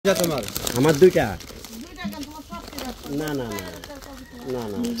তোমার আমার দুইটা না না না না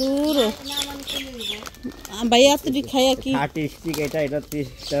না দূর ভাইয়া তো খায়া কি 30 স্টিক এটা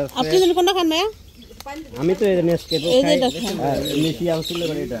 30 টা আপনি কোন কোনটা খান ভাইয়া আমি তো এটা নেসকেপো খাই মিশি আসছিল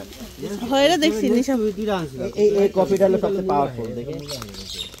করে এটা হয়রে দেখছি নিশা দুইটা আনছিল এই কফিটা হলো সবচেয়ে পাওয়ারফুল দেখে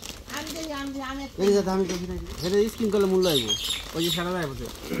এই যে দামি কফিটা এটা স্কিন করলে মূল্য আইব ওই যে সারা যায় বসে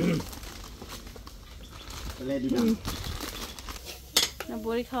তাহলে দিলাম না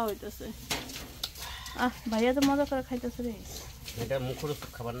বড়ি খাওয়া হইতাছে ভাইয়া তো মজা করে খাইতেছে রে এটা মুখের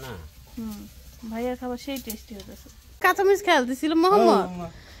খাবার না ভাইয়ার খাবার সেই টেস্টি হইতাছে কাঁচামরিচ খেলতেছিল মোহাম্মদ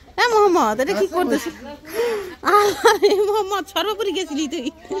হ্যাঁ মোহাম্মদ এটা কি করতেছিস মোহাম্মদ সর্বোপরি গেছিলি তুই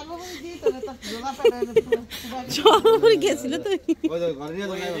সর্বোপরি গেছিল তুই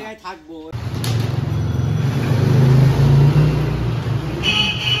থাকবো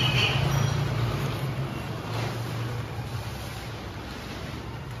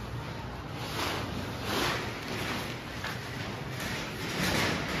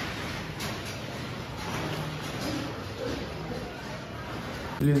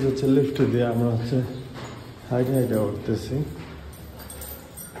প্লিজ হচ্ছে লিফট দিয়ে আমরা হচ্ছে হাইটে হাইটে উঠতেছি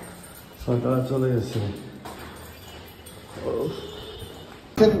সরকার চলে গেছে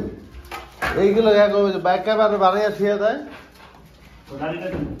এইগুলো বাইক ক্যামেরা বানিয়ে ফিরে দেয়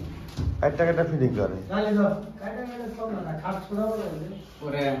এক টাকাটা ফিটিং করে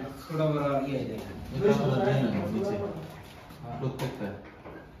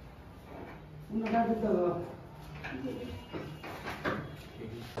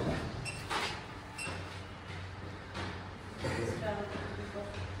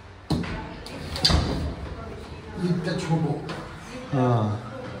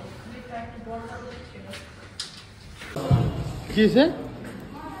কিসে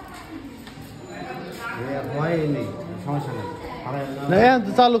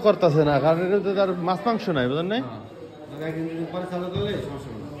চালু করতেছে না কারণ এটা তো তার মাছ মাংস নাই বুঝলেন না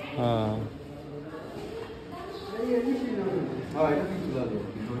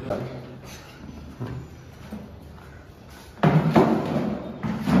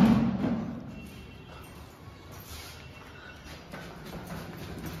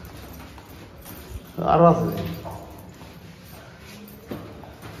আরো আছে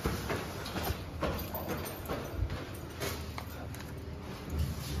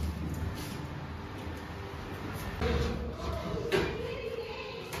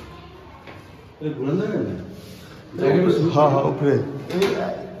হ্যাঁ উপরে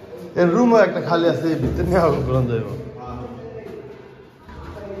এর রুমও একটা খালি আছে ভিতরে নিয়ে ঘুরান যাইব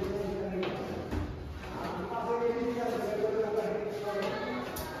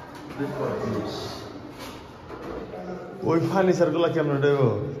ওই ফার্নিচার গুলা কেমন দেব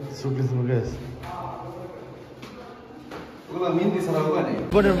সুটকেস মুকেস ওগুলা মিন্দি ছাড়া হবে না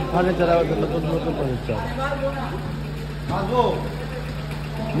বড় ফার্নিচার আছে নতুন নতুন ফার্নিচার বাজবো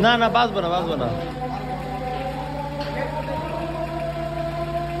না না বাজবো না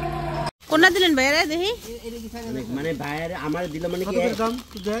কোনটা দিলেন ভাইয়া দেখি মানে ভাইয়ারে আমার দিল মানে কি দাম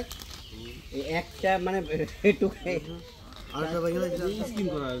দেখ একটা মানে একটু আরেকটা ভাইয়া স্কিন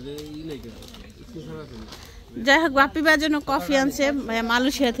করা আছে ই নাই স্কিন ছাড়া আছে যাই হোক বাপি ভাইয়ের জন্য কফি আনছে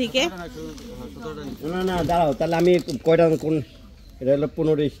মালয়েশিয়া থেকে না না দাঁড়াও তাহলে আমি কয়টা কোন এটা হলো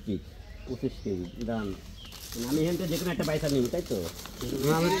 15 কেজি 25 কেজি দাম আমি এখান থেকে যে কোনো একটা পয়সা নিব তাই তো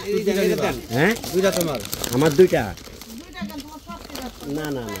হ্যাঁ দুইটা তোমার আমার দুইটা না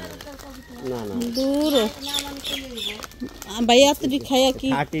না না না না দূর ভাইয়া তো খায়া কি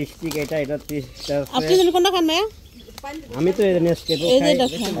 30 স্টিক এটা 30 টা আপনি কোনটা খান ভাইয়া আমি তো এটা নেসকেপো খাই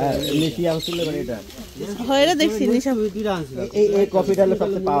মিশি আসছিল করে এটা হয়রে দেখছি নিশা দুইটা আনছিল এই কফিটা হলো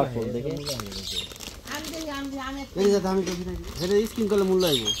সবচেয়ে পাওয়ারফুল দেখে এই যে দামি কফিটা এটা স্কিন করলে মূল্য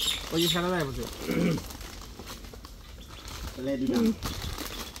আইব ওই যে সারা যায় বসে তাহলে দিলাম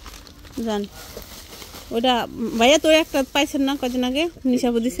জান ওটা ভাইয়া তো একটা পাইছেন না কয়দিন আগে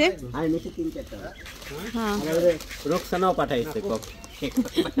নিশাবু দিছে আই নিচে 3-4টা হ্যাঁ আমাদের রোকসানাও পাঠাইছে কফি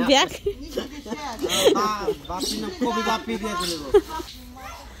ব্যাগ বাপি না কফি বাপি দিয়ে দেব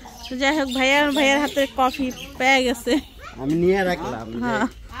যাই হোক ভাইয়ার হাতে কফি পেয়ে গেছে আমি নিয়ে রাখলাম হ্যাঁ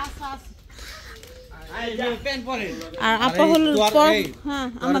আর আপা হল হ্যাঁ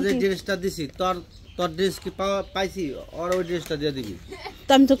আমার যে ড্রেসটা দিছি তোর ড্রেস কি পাইছি আর ওই ড্রেসটা দিয়ে দিবি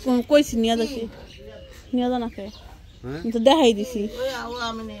তো আমি তো কইছি নিয়ে যাচ্ছি নিয়ে যা না কে তো দেখাই দিছি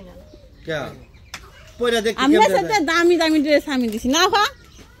আমি নেই না কে পয়রা দেখ আমি সাথে দামি দামি ড্রেস আমি দিছি না ভা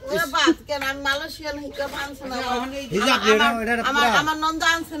ওরে বাত কেন আমি মালয়েশিয়ান হিজাব আনছ না হিজাব এটা আমার নন্দা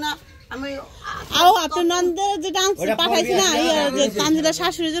আনছ না আমি আও আপনার নন্দের যে ডান্স পাঠাইছি না যে তানজিরা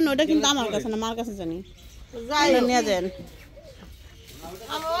শাশুড়ির জন্য ওটা কিন্তু আমার কাছে না মার কাছে জানি যাই নিয়ে যান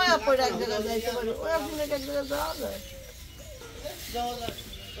আমি ওই পরে এক জায়গায় যাইতে পারি, ওই আপনি এক জায়গায় যাওয়া যায়।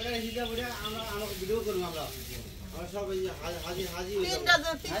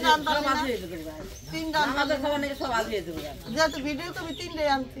 তিনটা আনতাম না, তিনটা যেহেতু ভিডিও কবি তিনটাই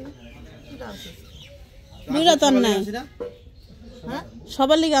আনছি। দুইটা তো আর নাই, হ্যাঁ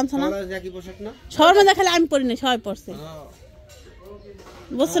সবার লিগে আনছো না? সবার মধ্যে খালি আমি পড়ি না, সবাই পড়ছে।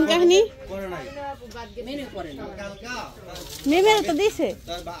 বুঝছেন কাহিনী? মেমের তো দিছে,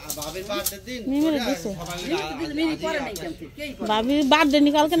 মেমের দিছে। ভাবির বার্থডে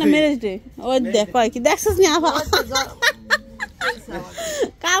নি কালকে না ম্যারেজ ডে? ওই দেখ কি দেখছিস নি আবার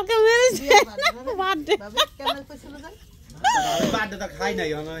কালকে ম্যারেজ ডে বার্থডে।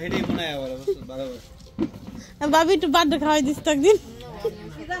 ভাবি একটু বার্থডে খাওয়াই দিস তো একদিন।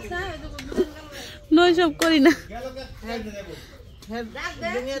 নই সব করি না,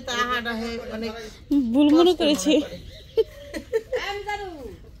 ভুল মনে করেছি।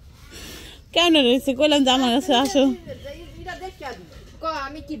 কেমন রয়েছে? কইলাম যে আমার কাছে আসো।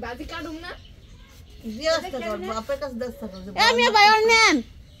 আমি কি বাজি কাটুম না? আমি ভাই ওর নেন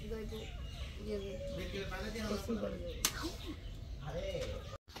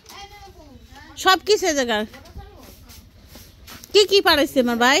সব কিছু জায়গায় কি কি পারাইছে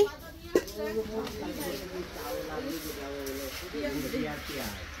আমার ভাই?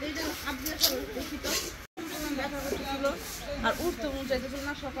 আর উঠতে মন চাইতেছিল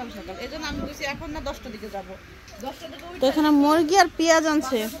না সকাল সকাল, এই জন্য আমি বলছি এখন না 10টার দিকে যাবো। 10টার দিকে তো এখানে মুরগি আর পেঁয়াজ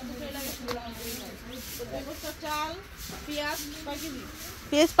আনছে। চাল, পেঁয়াজ 5 কেজি,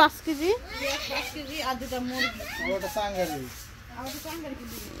 পেঁয়াজ 5 কেজি, পেঁয়াজ 5 কেজি আর দুটা মুরগি।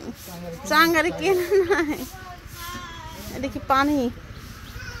 চাঙ্গারি কেনা নাই, এটা কি পানি?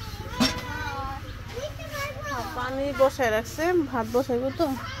 পানি বসায় রাখছে, ভাত বসাইব তো।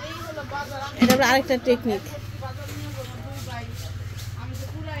 এটা হলো আরেকটা টেকনিক।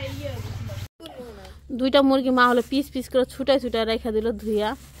 দুইটা মুরগি মা হলো পিস পিস করে ছুটাই ছুটাই রেখা দিল ধুইয়া।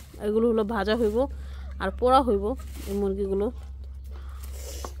 এগুলো হলো ভাজা হইব আর পোড়া হইব এই মুরগিগুলো।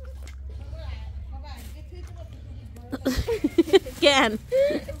 কেন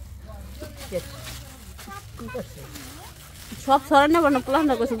সব সরাই নেব না,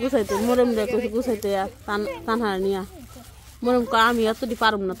 প্লানটা কইছে গুছাইতে, মরম দিয়ে কইছে গুছাইতে, তানহারা নিয়া মরম কয় আমি এতটি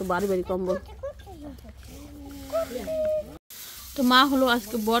পারব না, তো বাড়ি বাড়ি কম্বল। তো মা হলো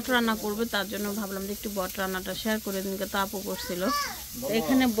আজকে বট রান্না করবে, তার জন্য ভাবলাম যে একটু বট রান্নাটা শেয়ার করে দিনকে তো আপু করছিল।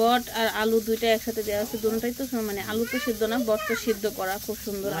 এখানে বট আর আলু দুইটা একসাথে দেওয়া আছে, দুটোটাই তো মানে আলু তো সিদ্ধ না, বট তো সিদ্ধ করা, খুব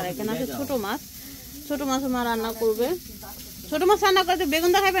সুন্দর। আর এখানে আছে ছোট মাছ, ছোট মাছ মা রান্না করবে। ছোট মাছ রান্না করতে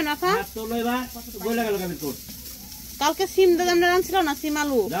বেগুন দেখাবেন না? কালকে সিম আমরা রান্নছিল না, সিম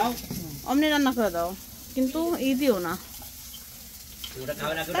আলু অমনি রান্না করে দাও, কিন্তু এই দিও না,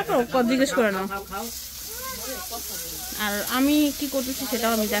 তারপর জিজ্ঞেস করে নাও। আর আমি কি করতেছি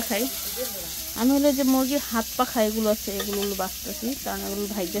সেটাও আমি দেখাই। আমি হলো যে মুরগির হাত পাখা এগুলো আছে, এগুলো বাঁচতেছি, কারণ এগুলো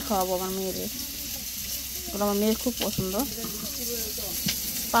ভাইজে খাওয়াবো আমার মেয়েরে। এগুলো আমার মেয়ের খুব পছন্দ,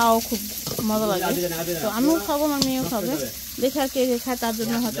 পাও খুব মজা লাগে, তো আমিও খাবো, আমার মেয়েও খাবে। দেখে আর কে খায়, তার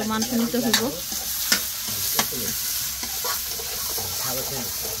জন্য হয়তো মাংস নিতে হইব।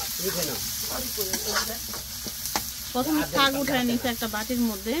 প্রথমে শাক উঠায় নিচ্ছে একটা বাটির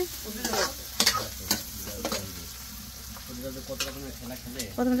মধ্যে,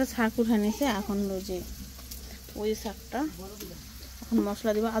 প্রথমে শাক উঠায় নিছে। এখন যে ওই শাকটা এখন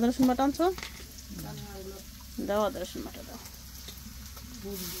মশলা দিব। আদা রসুন বাটা আনছো, দাও আদা রসুন বাটা দাও।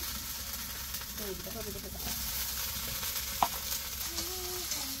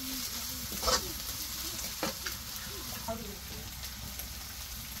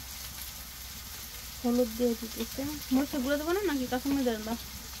 হলুদ দিয়ে দিতেছে। মরিচা গুঁড়ো দেবো না নাকি কাঁচামরিচ দেন?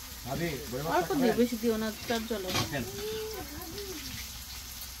 অল্প দিও, বেশি দিও না, তার জলে।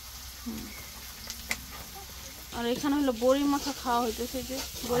 আর এখানে হলো বড়ি মাখা খাওয়া হইতেছে, যে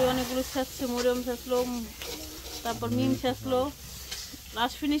বড়ি অনেকগুলো ছেঁচছে, মরিয়ম ছেঁচলো, তারপর মিম ছেঁচলো,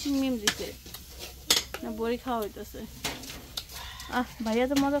 লাস্ট ফিনিশিং মিম দিছে, বড়ি খাওয়া হইতেছে। ভাইয়া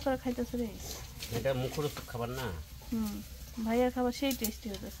তো মজা করে খাইতেছে রে, এটা মুখরোচক খাবার না। ভাইয়ার খাবার সেই টেস্টি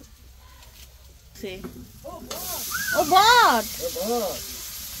হইতেছে। ও বট,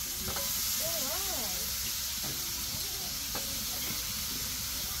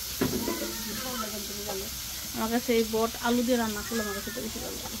 আমার কাছে এই বট আলু দিয়ে রান্না করলে আমার কাছে বেশি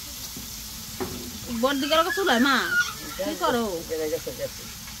ভালো লাগে। বট দিকে চুলায় মা কি করো?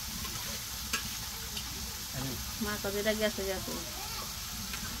 মা কাছে এটা গেছে গেছে,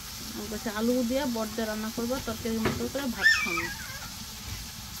 আমার কাছে আলু দিয়ে বট দিয়ে রান্না করবো, তরকারির মতো করে ভাত খাবো।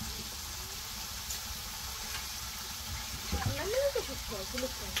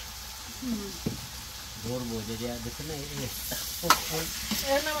 ধরবো যদি দেখছেন না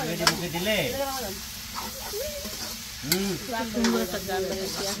এই মুখে দিলে সুন্দর একটা গান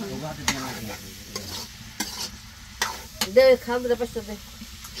লাগাইছি এখন। দে খাদ্রে পাঁচটা দে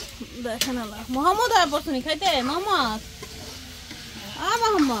দেখেন না মোহাম্মদ আয় বসুনি খাইতে মোহাম্মদ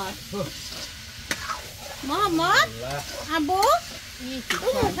মোহাম্মদ মোহাম্মদ আবু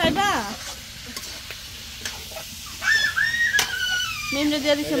খাইবা মেমরে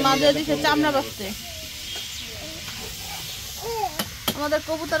দিয়ে দিছে মা দিয়ে দিছে চামড়া বাঁচতে আমাদের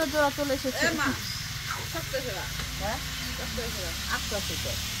কবুতরের জোড়া চলে এসেছে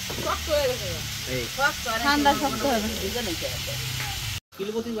ঠান্ডা শক্ত হবে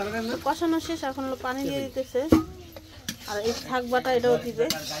কষানো শেষ এখন হলো পানি দিয়ে দিতেছে আর এই শাক বাটা এটাও দিবে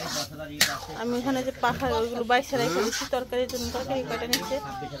আমি এখানে যে পাখা ওইগুলো বাইসে রেখে দিচ্ছি তরকারির জন্য তরকারি কাটা নিচ্ছে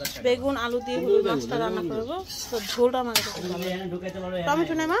বেগুন আলু দিয়ে হলুদ মাছটা রান্না করবো তো ঝোলটা আমাকে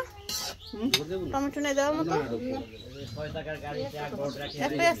টমেটো নেই মা টমেটো নেই দেওয়ার মতো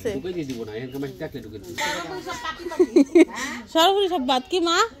একটাই আছে সরাসরি সব বাদ কি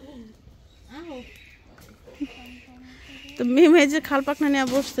মা তো মেয়ে যে খাল পাকনা নিয়ে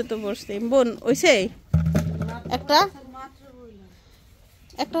বসছে তো বসছে বোন ওইসে একটা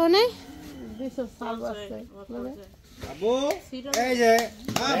একটা নেই আবু এই যে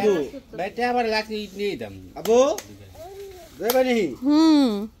আবু বেটা আবার লাঠি নিয়ে দাম আবু দেবে নি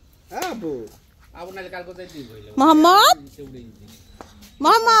আবু আবু নালে কাল কোথায় দিব মোহাম্মদ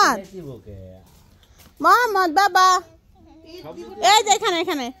মোহাম্মদ মোহাম্মদ বাবা এই যে এখানে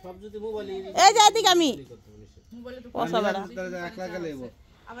এখানে সব যদি মোবাইলে এই যে এদিকে আমি পয়সা বেড়া একলা গেলে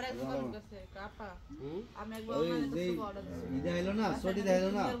আমার এক দোকান গেছে কাপা আমি একবার ওই যে ইদা হলো না ছড়ি দেখাইলো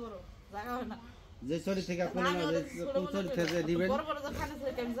না জায়গা হয় না যে ছড়ি থেকে কোন না যে কোন ছড়ি থেকে দিবেন বড় বড় দোকানে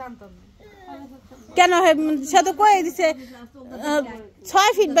থেকে আমি জানতাম না কেন সে তো কয়ে দিছে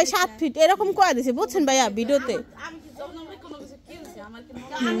 6 ফিট বাই 7 ফিট এরকম কয়ে দিছে বুঝছেন ভাইয়া ভিডিওতে আমি কি জন্মে কোনো কিছু কিনছি আমার কি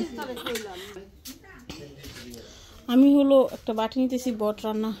আমি তবে কইলাম আমি হলো একটা বাটি নিতেছি বট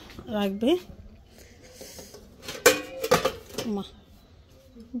রান্না রাখবে মা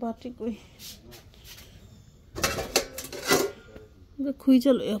বাটি কই খুই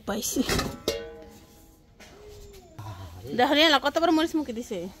চল পাইছি দেখো রে কতবার মরিচ মুখে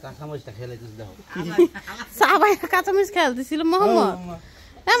দিছে কাঁচা মরিচটা খেলে দিস দাও চা ভাই কাঁচা মরিচ খেয়াল দিছিল মোহাম্মদ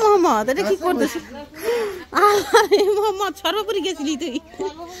হ্যাঁ মোহাম্মদ এটা কি করতেছ মোহাম্মদ সর্বোপরি গেছিলি তুই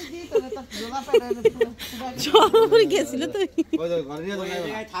সর্বোপরি গেছিল তুই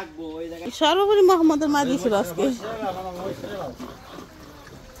থাকবো ওই জায়গায় সর্বোপরি মোহাম্মদের মা দিয়েছিল আজকে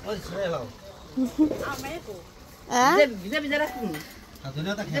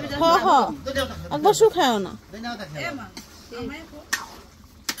একবার শুকায়ও না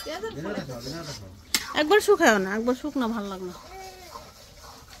একবার শুকায়ও না একবার শুকনা ভালো লাগ না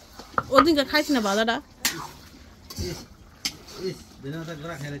ওদিনকে খাইছি না বাজারটা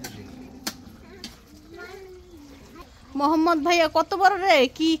মোহাম্মদ ভাইয়া কত বড় রে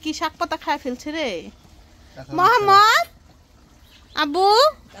কি কি শাক পাতা খায় ফেলছে রে মোহাম্মদ আবু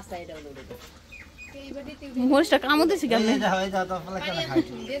মরিচটা কামড় দিছি কেমন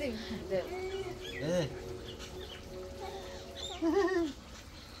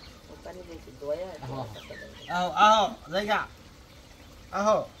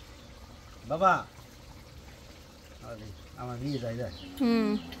বাবা আমার নিয়ে যাই যায়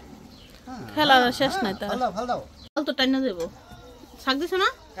খেলা শেষ নাই তার ভাল দাও তো টাইনা দেবো শাক দিছো না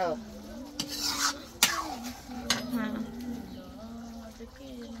হ্যাঁ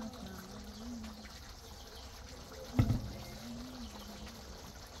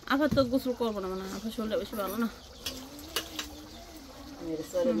আবার তো গোসল করবো না মানে আপনার শরীরটা বেশি ভালো না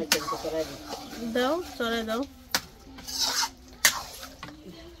দাও চড়াই দাও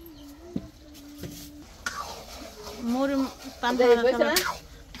মরিম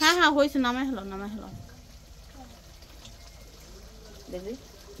হ্যাঁ হ্যাঁ হয়েছে নামাই হলো না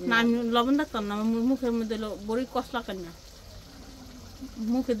আমি লবণ রাখতাম না মুখের মধ্যে বড়ি কষলা কেন না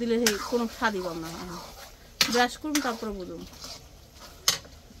মুখে দিলে সেই কোনো স্বাদই পাম না ব্রাশ করুন তারপরে বুঝুন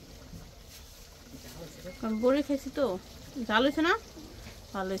কারণ বড়ি খেয়েছি তো জাল হয়েছে না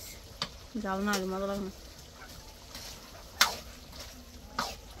ভালো হয়েছে জাল না হলে মজা লাগে না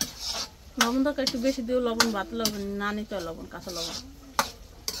লবণ দরকার একটু বেশি দিও লবণ ভাত লবণ না নিতে হয় লবণ কাঁচা লবণ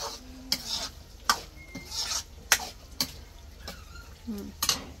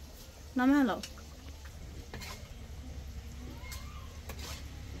নামে হলো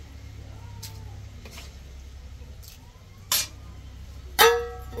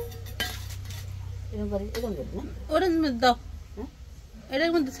ওটার মধ্যে দাও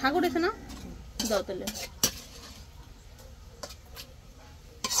এটার মধ্যে ছাগ উঠেছে না দাও তাহলে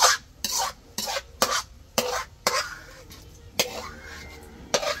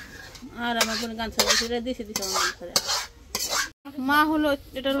আর আমার বোন গান ছাড়া দিছে আমার গান মা হলো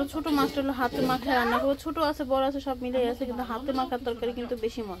এটা হলো ছোট মাছটা হলো হাতে মাখায় রান্না করবো। ছোট আছে বড় আছে সব মিলেই আছে, কিন্তু হাতে মাখার তরকারি কিন্তু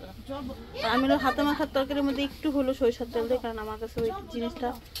বেশি মজা। আর আমি হলো হাতে মাখার তরকারির মধ্যে একটু হলো সরিষার তেল দিই, কারণ আমার কাছে ওই জিনিসটা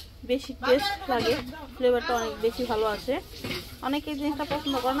বেশি টেস্ট লাগে, ফ্লেভারটা অনেক বেশি ভালো আছে। অনেকে এই জিনিসটা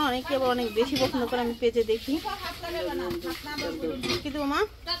পছন্দ করে না, অনেকে আবার অনেক বেশি পছন্দ করে। আমি পেজে দেখি কি দেবো মা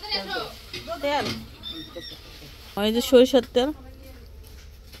তেল, ওই যে সরিষার তেল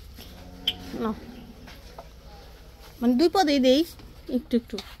না, মানে 2 পদেই দেই একটু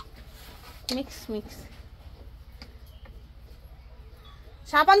একটু মিক্স মিক্স।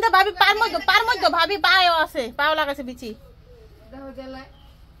 সাবানটা ভাবি পার মধ্যে ভাবি পায়ও আছে, পাও লাগাছে বিচি।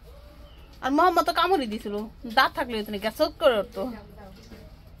 আর মোহাম্মদ তো কামড়ি দিছিল, দাঁত থাকলে তুমি গ্যাস করে উঠতো।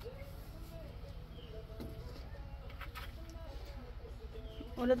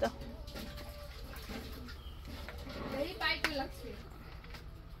 ওটা দাও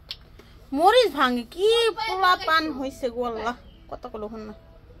মরিচ ভাঙে কি পোলা পান হয়েছে গো আল্লাহ, কত কলো হন না।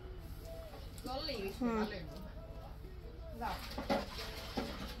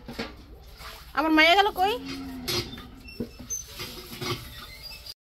 আমার মাইয়া গেল কই?